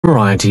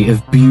variety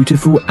of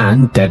beautiful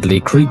and deadly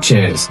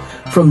creatures.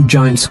 From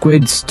giant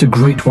squids to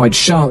great white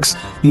sharks,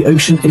 the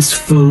ocean is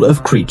full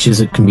of creatures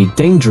that can be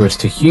dangerous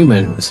to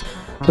humans.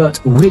 But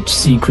which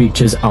sea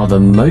creatures are the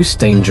most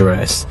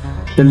dangerous?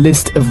 The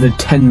list of the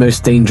 10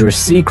 most dangerous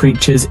sea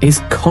creatures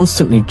is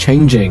constantly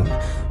changing,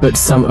 but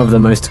some of the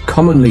most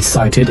commonly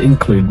cited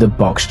include the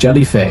box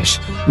jellyfish,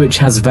 which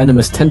has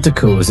venomous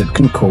tentacles that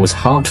can cause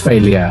heart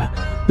failure,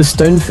 the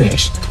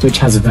stonefish, which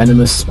has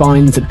venomous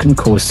spines that can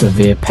cause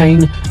severe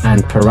pain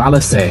and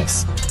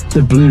paralysis,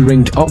 the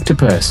blue-ringed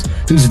octopus,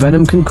 whose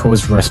venom can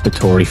cause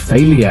respiratory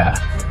failure,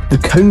 the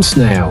cone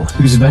snail,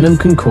 whose venom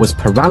can cause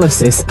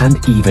paralysis and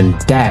even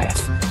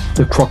death,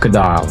 the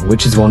crocodile,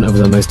 which is one of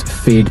the most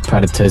feared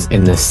predators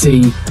in the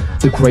sea,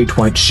 the great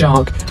white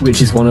shark,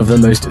 which is one of the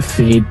most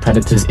feared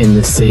predators in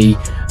the sea,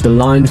 the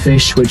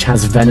lionfish, which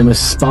has venomous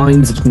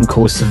spines that can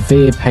cause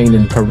severe pain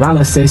and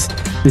paralysis,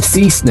 the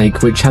sea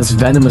snake, which has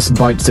venomous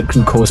bites that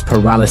can cause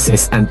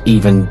paralysis and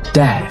even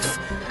death.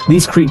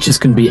 These creatures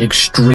can be extremely